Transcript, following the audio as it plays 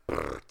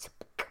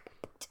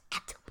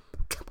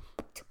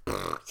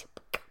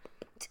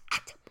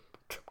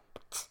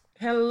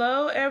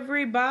Hello,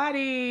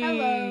 everybody.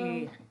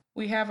 Hello.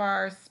 We have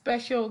our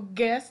special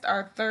guest,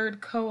 our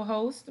third co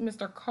host,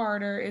 Mr.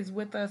 Carter, is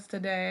with us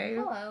today.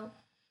 Hello.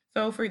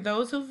 So, for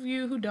those of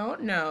you who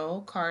don't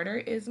know, Carter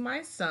is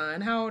my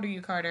son. How old are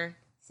you, Carter?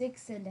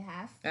 6.5.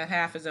 That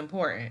half is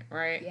important,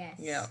 right? Yep.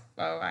 Yes.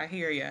 Oh, I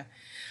hear you.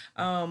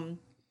 Um,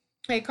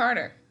 hey,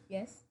 Carter.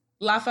 Yes.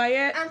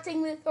 Lafayette? I'm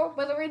singing with Thor,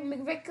 brother in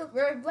McVickle,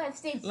 Road, Blood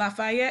States.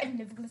 Lafayette?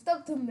 And if I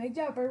stop to make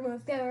job, or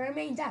most of our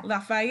main job.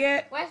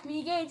 Lafayette? Watch me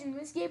engaging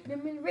them, escaping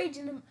them, and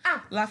raging them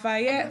out. I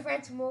Lafayette? go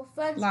France for more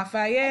fun. I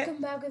Lafayette?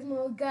 come back with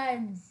more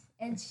guns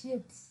and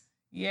ships.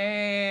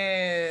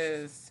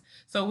 Yes.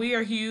 So we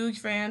are huge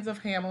fans of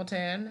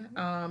Hamilton,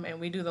 and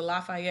we do the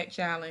Lafayette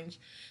Challenge.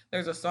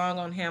 There's a song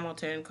on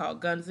Hamilton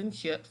called Guns and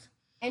Ships.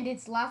 And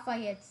it's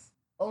Lafayette's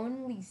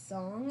only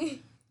song.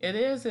 It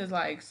is his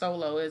like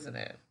solo, isn't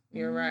it?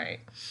 You're Mhm. right.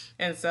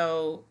 And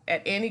so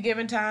at any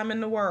given time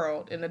in the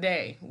world, in the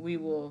day, we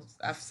will,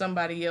 if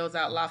somebody yells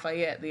out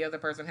Lafayette, the other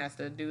person has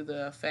to do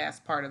the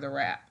fast part of the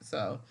rap.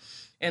 So,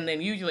 and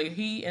then usually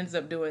he ends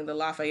up doing the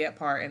Lafayette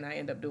part and I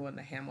end up doing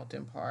the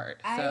Hamilton part.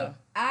 I So,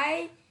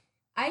 I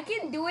I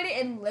can do it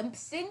in lip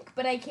sync,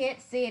 but I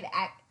can't say it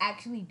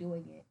actually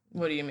doing it.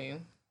 what do you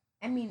mean?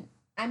 I mean,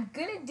 I'm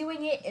good at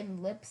doing it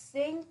in lip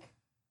sync.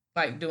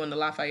 Like doing the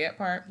Lafayette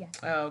part? Yeah.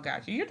 Oh,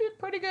 gotcha. You did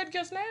pretty good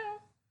just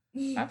now.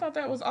 I thought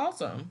that was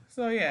awesome.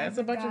 So, yeah, I it's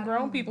a bunch of forgot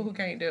grown who people who did.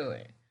 can't do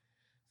it.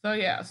 So,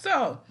 yeah.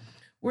 So,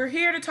 we're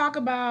here to talk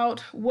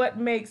about what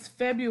makes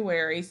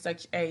February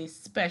such a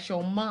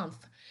special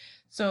month.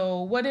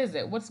 So, what is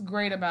it? What's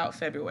great about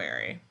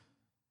February?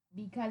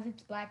 Because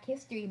it's Black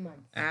History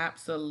Month.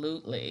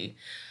 Absolutely.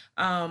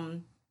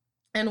 Um,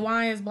 and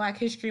why is Black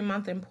History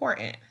Month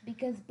important?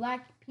 Because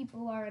Black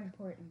people are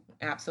important.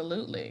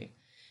 Absolutely.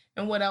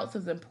 And what else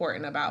is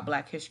important about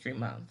Black History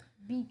Month?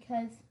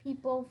 Because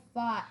people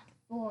fought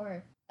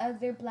for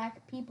other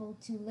Black people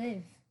to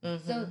live.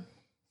 Mm-hmm.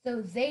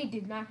 So they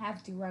did not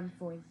have to run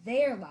for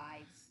their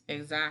lives.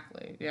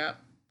 Exactly. Yep.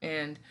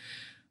 And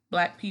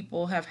Black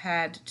people have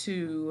had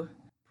to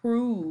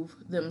prove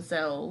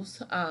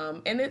themselves,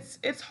 and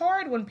it's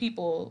hard when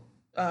people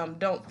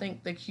don't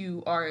think that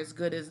you are as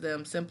good as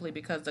them simply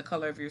because the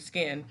color of your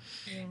skin.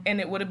 Yeah. And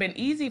it would have been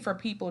easy for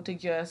people to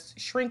just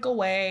shrink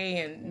away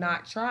and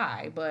not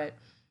try, but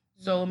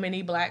so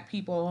many Black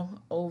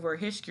people over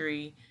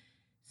history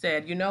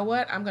said, you know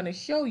what? I'm going to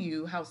show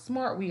you how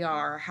smart we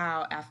are,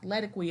 how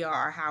athletic we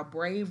are, how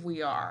brave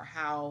we are,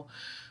 how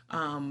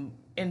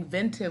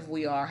inventive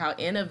we are, how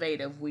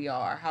innovative we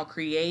are, how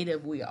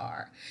creative we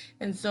are.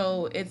 And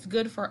so it's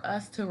good for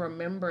us to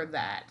remember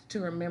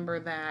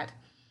that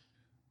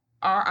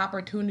our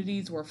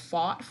opportunities were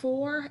fought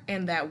for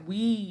and that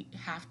we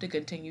have to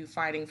continue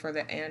fighting for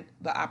the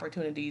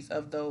opportunities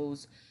of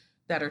those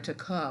that are to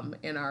come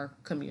in our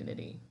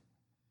community.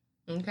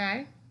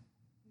 Okay?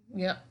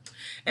 Yep.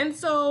 And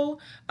so,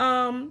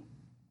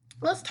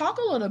 let's talk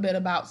a little bit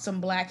about some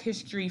Black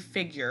History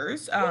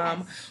figures.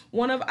 Yes.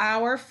 One of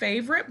our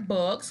favorite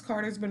books,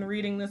 Carter's been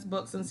reading this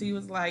book since he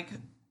was like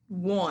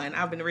one.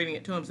 I've been reading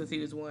it to him since he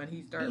was one.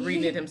 He started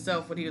reading it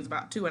himself when he was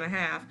about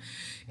 2.5.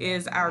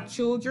 Is Our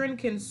Children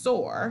Can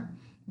Soar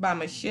by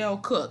Michelle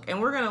Cook. And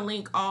we're going to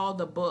link all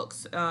the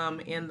books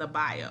in the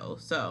bio.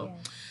 So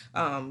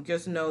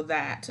just know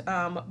that.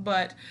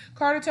 But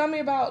Carter, tell me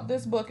about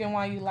this book and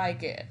why you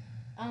like it.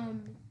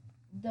 Um,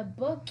 the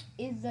book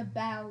is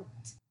about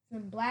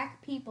some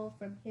Black people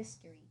from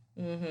history.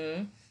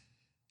 Mm-hmm.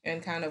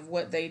 And kind of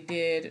what they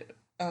did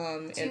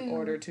in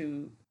order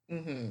to.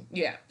 Mm-hmm.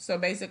 Yeah. So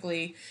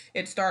basically,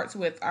 it starts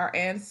with our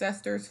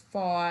ancestors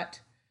fought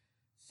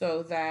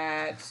so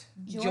that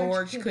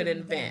George could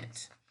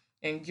invent.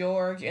 And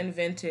George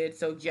invented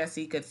so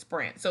Jesse could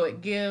sprint. So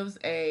it gives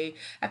I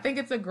think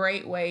it's a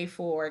great way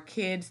for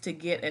kids to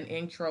get an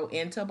intro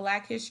into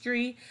Black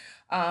history.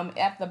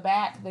 At the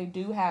back, they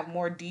do have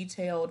more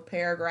detailed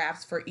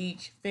paragraphs for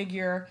each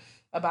figure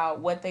about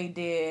what they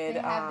did. They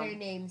have their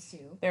names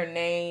too. Their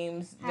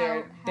names,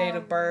 their date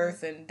of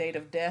birth, and date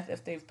of death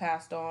if they've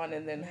passed on,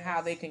 and then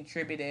how they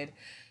contributed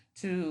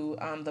to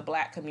the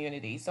Black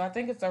community. So I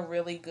think it's a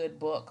really good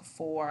book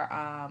for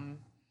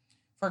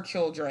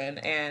children,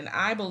 and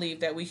I believe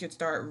that we should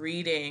start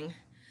reading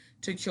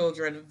to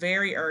children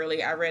very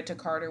early. I read to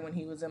Carter when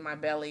he was in my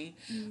belly,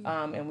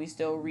 and we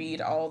still read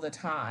all the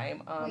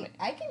time. Wait,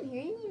 I can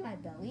hear you in my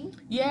belly?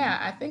 Yeah,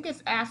 I think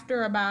it's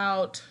after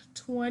about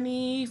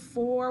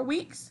 24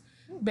 weeks,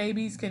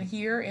 babies can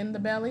hear in the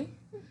belly.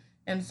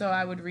 And so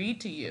I would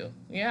read to you.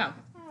 Yeah.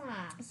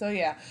 Ah. So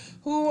yeah,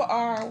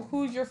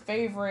 who's your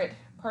favorite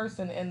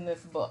person in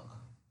this book?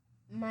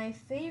 My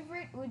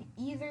favorite would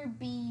either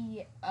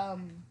be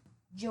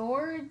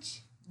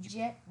George,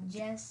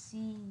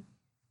 Jesse,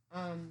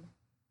 um,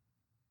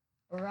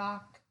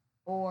 Rock,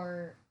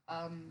 or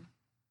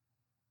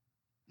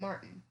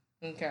Martin.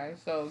 Okay,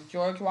 so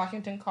George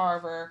Washington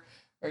Carver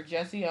or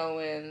Jesse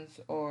Owens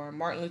or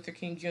Martin Luther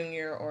King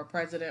Jr. or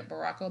President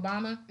Barack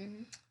Obama.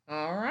 Mm-hmm.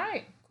 All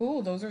right,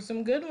 cool. Those are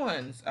some good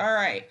ones. All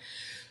right.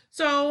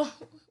 So,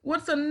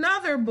 what's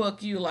another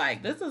book you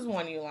like? This is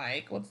one you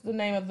like. What's the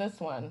name of this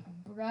one?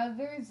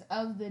 Brothers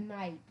of the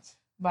Night.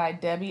 By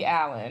Debbie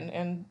Allen.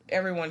 And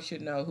everyone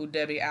should know who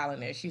Debbie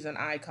Allen is. She's an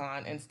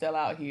icon and still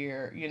out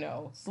here,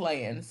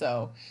 slaying.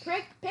 So,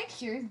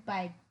 Pictures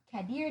by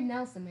Kadir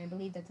Nelson. I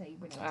believe that's how you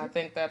pronounce it. I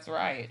think that's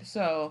right.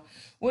 So,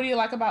 what do you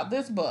like about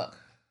this book?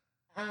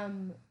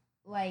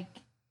 Like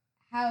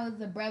how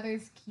the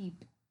brothers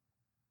keep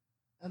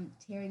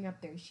tearing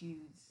up their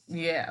shoes.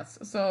 Yes.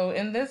 So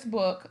in this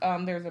book,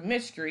 there's a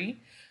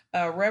mystery.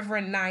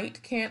 Reverend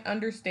Knight can't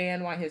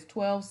understand why his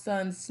 12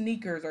 sons'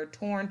 sneakers are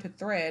torn to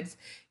threads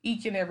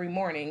each and every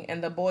morning,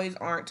 and the boys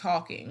aren't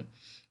talking.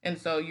 And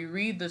so you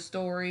read the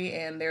story,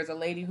 and there's a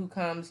lady who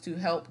comes to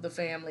help the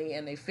family,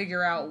 and they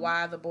figure out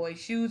why the boys'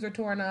 shoes are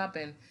torn up,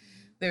 and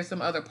there's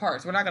some other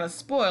parts. We're not going to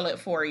spoil it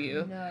for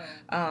you.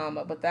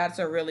 No. But that's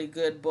a really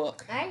good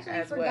book. I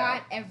actually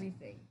forgot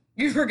everything.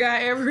 You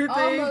forgot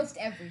everything? Almost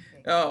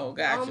everything. Oh,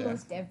 gotcha.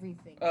 Almost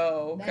everything.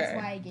 Oh, okay. That's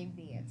why I gave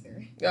the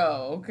answer.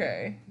 Oh,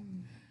 okay.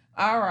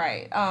 All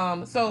right.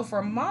 So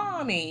for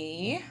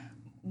mommy,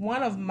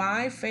 one of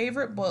my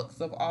favorite books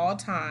of all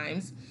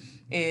times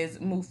is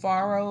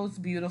Mufaro's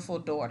Beautiful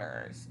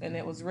Daughters, and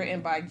it was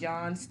written by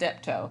John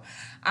Steptoe.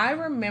 I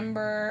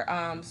remember,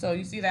 so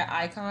you see that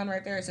icon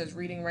right there? It says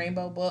Reading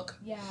Rainbow book.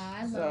 Yeah,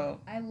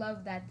 I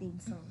love that theme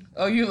song.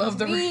 Oh, you love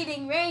the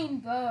Reading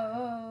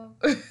Rainbow.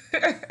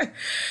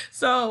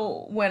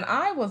 So when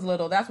I was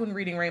little, that's when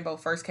Reading Rainbow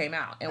first came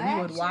out, and we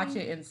would watch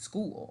it in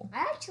school.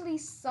 I actually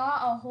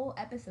saw a whole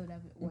episode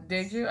of it once.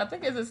 Did you? I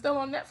think, is it still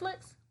on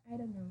Netflix? I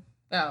don't know.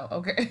 Oh,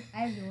 okay. I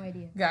have no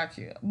idea. Got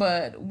you.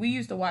 But we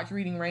used to watch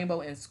Reading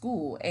Rainbow in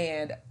school,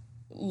 and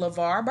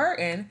LeVar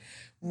Burton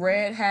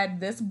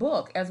had this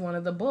book as one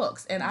of the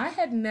books, and I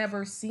had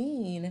never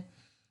seen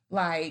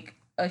like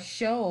a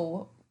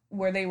show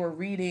where they were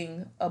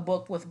reading a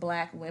book with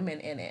black women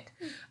in it.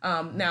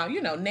 Now,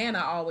 Nana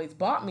always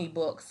bought me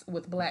books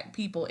with black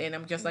people in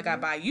them, just like I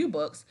buy you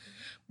books,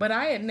 but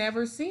I had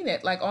never seen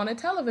it like on a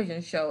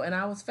television show, and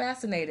I was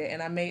fascinated,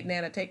 and I made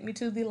Nana take me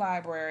to the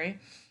library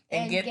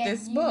and get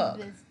this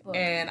book.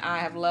 And I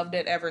have loved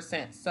it ever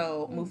since.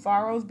 So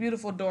Mufaro's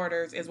Beautiful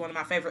Daughters is one of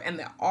my favorite. And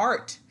the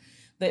art,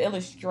 the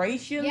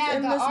illustrations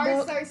in this book. Yeah, the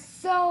arts are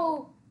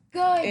so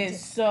good.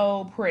 It's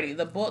so pretty.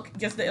 The book,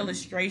 just the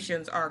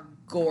illustrations are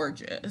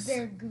gorgeous.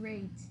 They're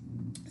great.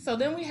 So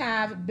then we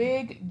have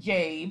Big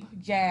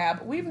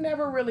Jab. We've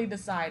never really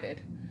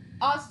decided.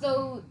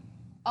 Also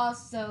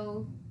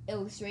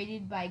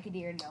illustrated by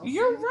Kadir Nelson.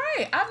 You're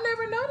right. I've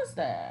never noticed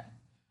that.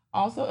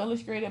 Also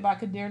illustrated by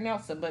Kadir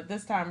Nelson, but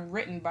this time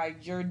written by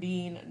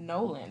Jerdine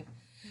Nolan.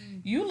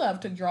 You love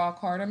to draw,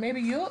 Carter. Maybe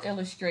you'll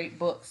illustrate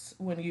books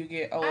when you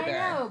get older. I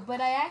know,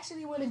 but I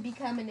actually want to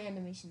become an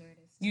animation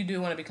artist. You do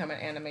want to become an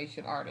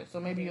animation artist, so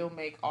maybe you'll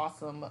make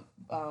awesome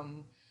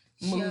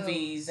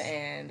movies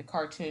and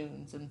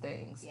cartoons and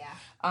things. Yeah.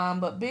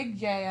 But Big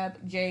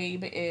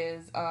Jabe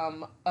is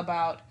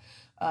about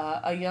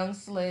a young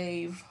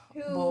slave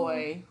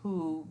boy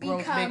who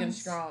grows big and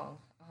strong.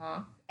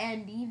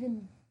 And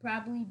even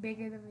probably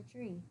bigger than a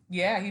tree.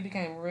 Yeah, he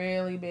became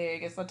really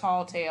big. It's a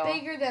tall tale.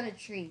 Bigger than a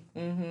tree.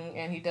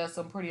 And he does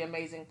some pretty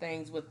amazing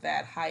things with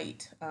that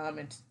height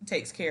and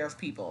takes care of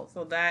people.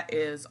 So that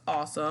is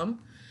awesome.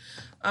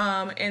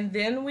 And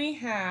then we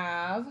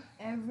have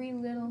Every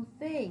Little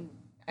Thing.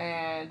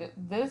 And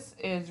this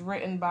is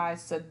written by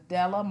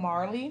Cedella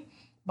Marley,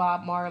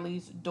 Bob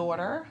Marley's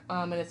daughter.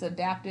 And it's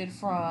adapted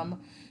from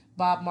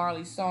Bob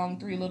Marley's song,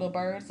 Three Little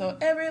Birds. So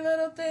every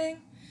little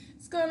thing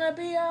is gonna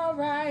be all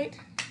right.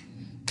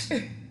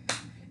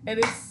 It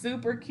is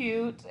super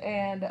cute,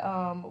 and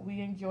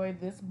we enjoyed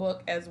this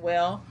book as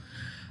well.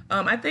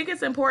 I think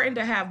it's important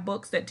to have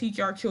books that teach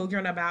our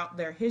children about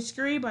their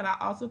history, but I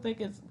also think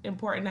it's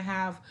important to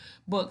have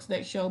books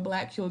that show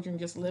black children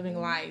just living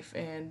life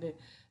and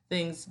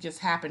things just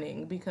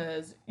happening,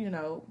 because,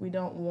 we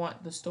don't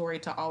want the story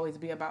to always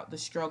be about the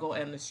struggle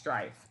and the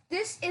strife.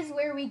 This is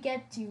where we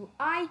get to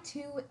I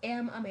Too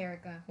Am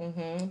America.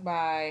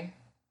 By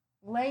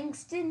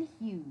Langston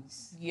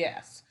Hughes.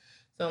 Yes.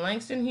 So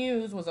Langston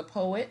Hughes was a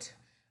poet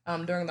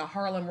during the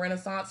Harlem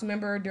Renaissance.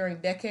 Remember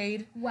during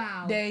Decade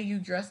Day, you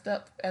dressed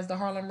up as the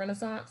Harlem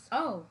Renaissance?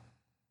 Oh.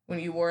 When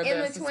you wore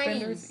the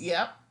suspenders? 20s.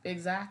 Yep,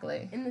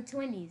 exactly. In the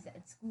 20s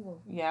at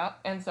school. Yep.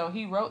 And so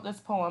he wrote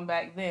this poem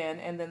back then,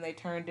 and then they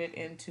turned it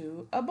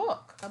into a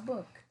book. A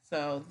book.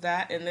 So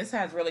and this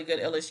has really good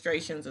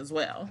illustrations as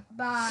well.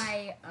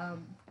 By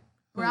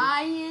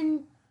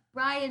Brian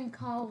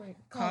Collier.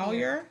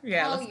 Collier?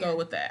 Yeah, Collier. Let's go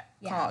with that.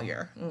 Yeah.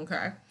 Collier.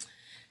 Okay.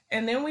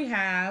 And then we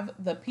have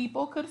The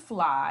People Could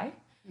Fly,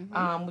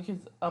 which is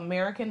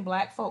American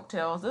Black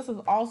Folktales. This is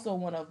also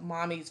one of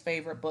Mommy's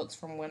favorite books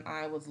from when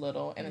I was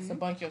little, and it's a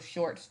bunch of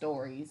short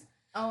stories.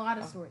 A lot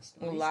of short A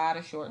stories. lot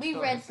of short We've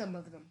stories. read some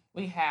of them.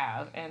 We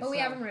have. But we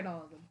haven't read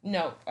all of them.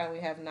 No, we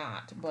have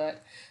not.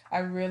 But I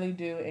really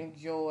do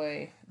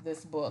enjoy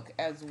this book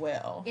as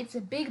well. It's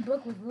a big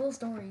book with little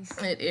stories.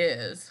 It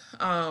is.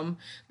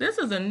 This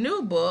is a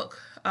new book.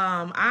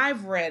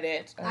 I've read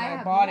it, and I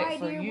have bought no it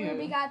for idea you. Where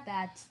we got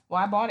that.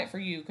 Well, I bought it for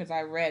you because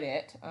I read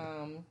it.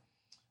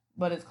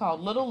 But it's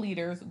called Little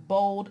Leaders,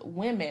 Bold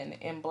Women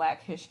in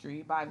Black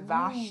History by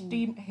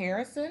Vashti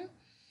Harrison.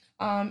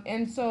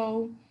 And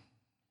so,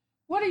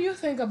 what do you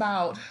think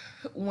about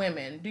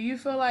women? Do you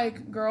feel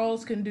like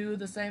girls can do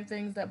the same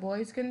things that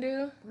boys can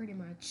do? Pretty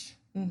much.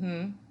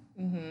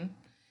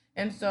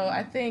 And so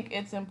I think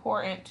it's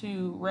important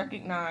to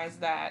recognize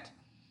that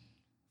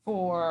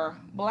for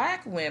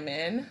Black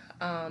women,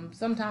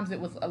 sometimes it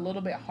was a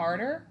little bit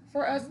harder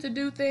for us to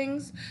do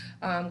things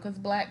because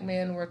Black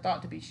men were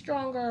thought to be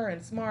stronger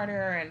and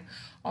smarter and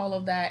all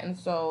of that. And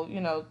so,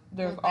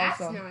 there's that's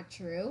also... That's not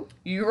true.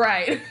 You're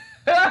right.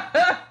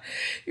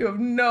 You have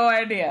no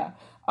idea.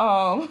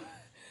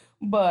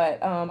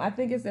 But I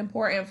think it's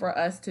important for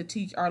us to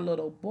teach our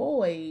little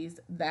boys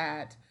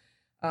that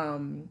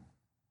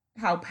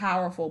how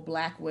powerful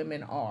Black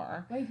women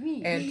are, like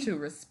me, and to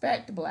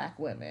respect Black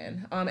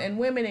women, and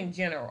women in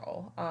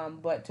general,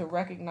 but to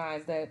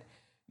recognize that,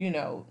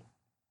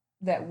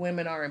 that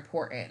women are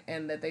important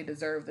and that they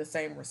deserve the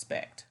same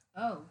respect.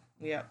 Oh.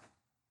 Yep.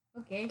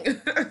 Okay.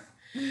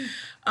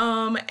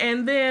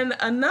 And then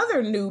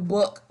another new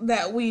book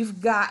that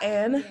we've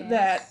gotten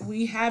that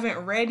we haven't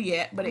read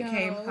yet, but it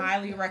came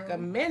highly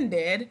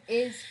recommended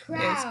is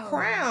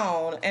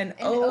Crown. An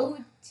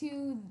ode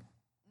to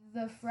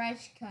the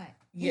fresh cut.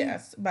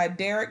 Yes, by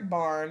Derek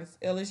Barnes,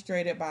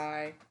 illustrated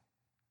by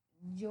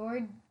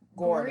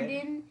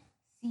Gordon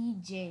C.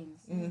 James.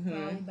 Probably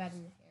better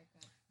than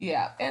haircut.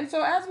 Yeah, and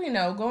so as we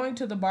know, going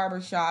to the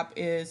barbershop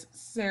is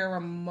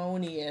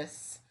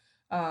ceremonious.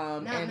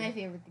 Not my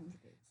favorite thing to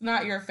do. It's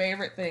not your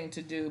favorite thing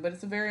to do, but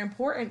it's a very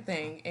important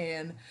thing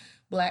in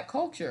Black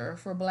culture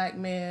for Black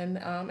men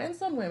and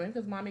some women,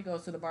 because mommy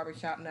goes to the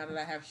barbershop now that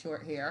I have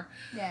short hair.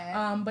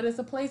 Yeah. But it's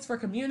a place for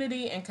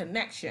community and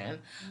connection.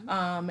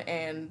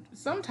 And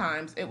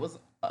sometimes it was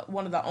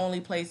one of the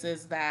only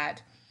places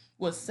that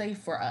was safe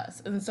for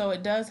us. And so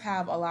it does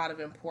have a lot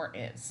of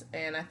importance.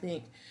 And I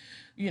think,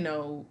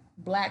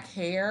 Black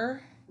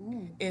hair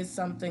is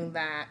something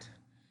that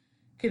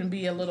can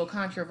be a little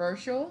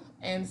controversial.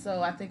 And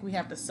so I think we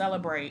have to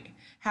celebrate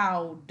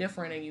how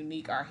different and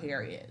unique our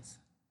hair is.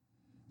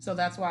 So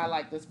that's why I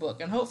like this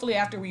book. And hopefully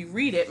after we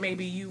read it,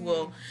 maybe you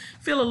will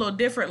feel a little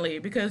differently,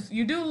 because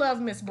you do love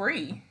Miss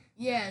Bree.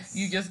 Yes.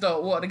 You just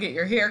don't want to get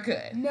your hair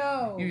cut.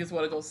 No. You just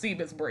want to go see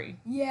Miss Bree.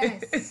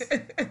 Yes.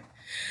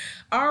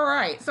 All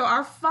right. So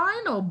our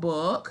final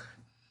book,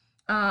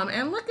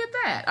 and look at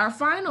that. Our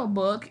final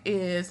book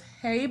is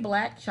Hey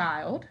Black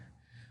Child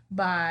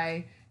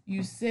by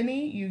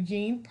Useni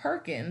Eugene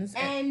Perkins.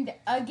 And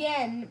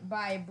again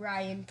by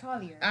Bryan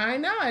Collier. I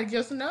know, I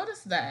just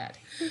noticed that.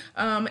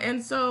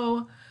 And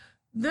so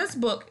this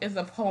book is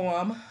a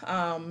poem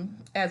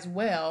as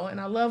well. And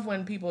I love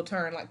when people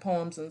turn like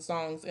poems and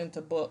songs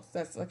into books.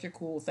 That's such a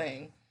cool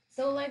thing.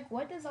 So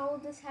what does all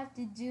of this have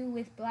to do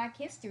with Black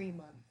History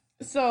Month?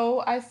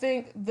 So I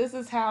think this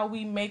is how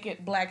we make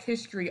it Black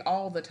history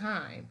all the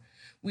time.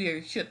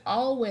 We should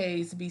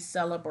always be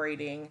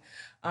celebrating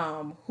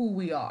who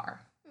we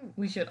are.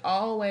 We should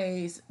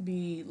always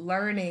be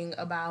learning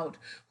about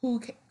who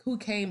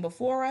came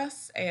before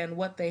us and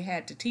what they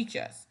had to teach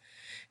us.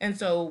 And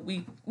so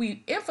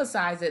we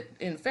emphasize it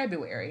in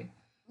February,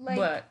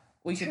 but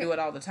we should do it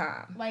all the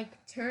time.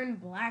 Like turn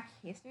Black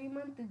History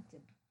Month into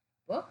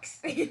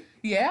books?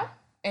 Yeah,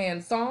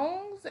 and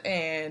songs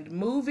and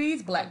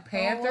movies. Black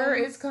Panther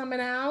is coming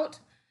out.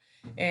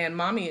 And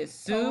mommy is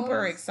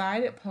super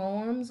excited.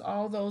 Poems,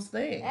 all those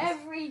things.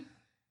 Every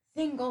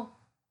single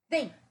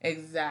thing.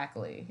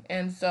 Exactly.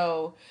 And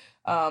so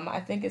I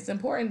think it's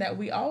important that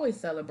we always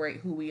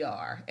celebrate who we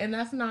are. And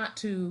that's not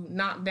to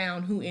knock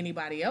down who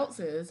anybody else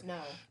is. No.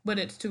 But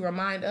it's to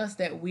remind us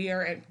that we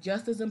are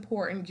just as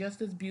important,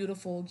 just as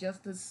beautiful,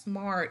 just as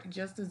smart,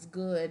 just as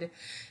good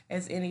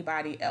as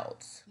anybody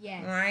else.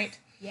 Yes. Right?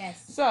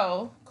 Yes.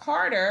 So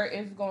Carter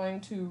is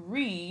going to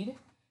read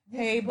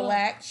Hey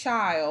Black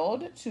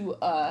Child to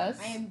us.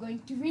 I am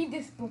going to read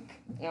this book.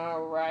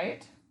 All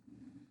right.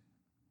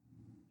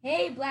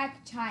 Hey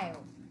Black Child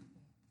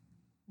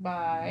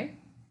by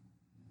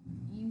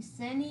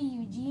Useni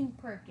Eugene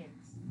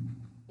Perkins.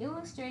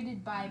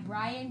 Illustrated by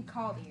Bryan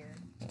Collier.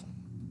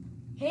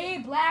 Hey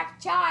Black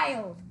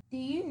Child! Do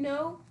you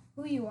know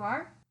who you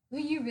are? Who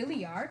you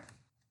really are?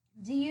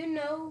 Do you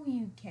know who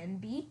you can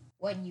be?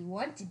 What you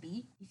want to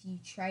be if you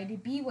try to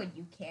be what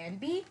you can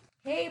be?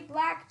 Hey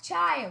Black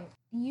Child!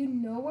 Do you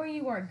know where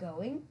you are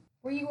going?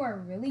 Where you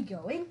are really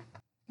going?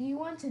 Do you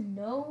want to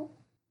know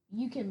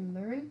you can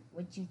learn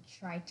what you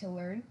try to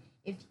learn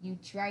if you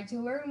try to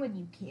learn what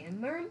you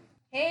can learn?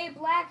 Hey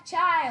Black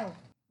Child!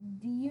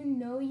 Do you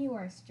know you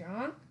are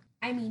strong?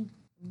 I mean,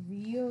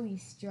 really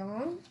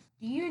strong?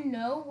 Do you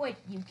know what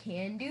you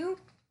can do?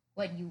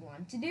 What you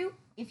want to do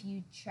if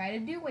you try to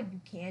do what you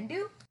can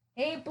do?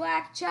 Hey,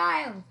 black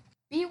child,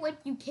 be what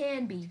you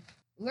can be.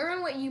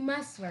 Learn what you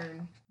must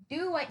learn.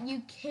 Do what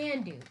you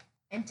can do.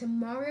 And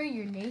tomorrow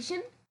your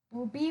nation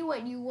will be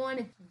what you want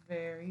it to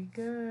Very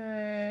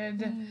good.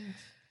 be.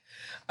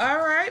 All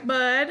right,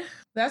 bud.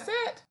 That's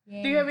it.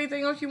 Yay. Do you have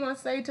anything else you want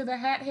to say to the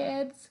hat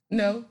heads?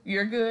 No,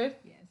 you're good?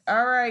 Yes.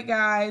 All right,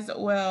 guys.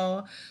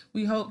 Well,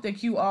 we hope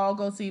that you all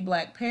go see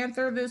Black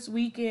Panther this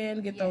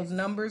weekend. Get those Yes.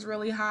 numbers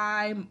really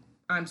high.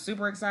 I'm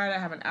super excited. I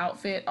have an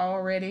outfit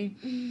already.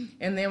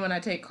 And then when I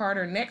take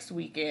Carter next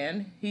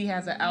weekend, he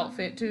has an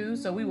outfit too.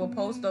 So we will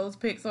post those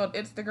pics on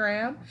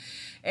Instagram.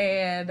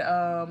 And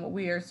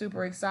we are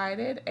super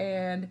excited.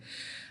 And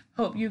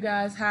hope you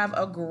guys have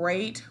a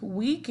great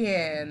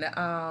weekend.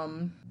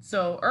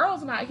 So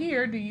Earl's not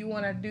here. Do you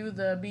want to do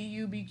the Be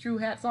You, Be True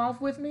hats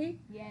off with me?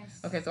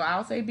 Yes. Okay, so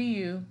I'll say Be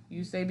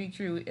You say Be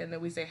True, and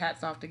then we say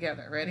hats off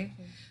together. Ready?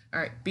 Okay.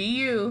 All right, Be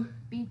You,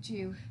 Be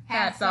true.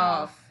 hats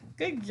off.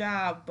 Good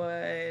job,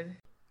 bud.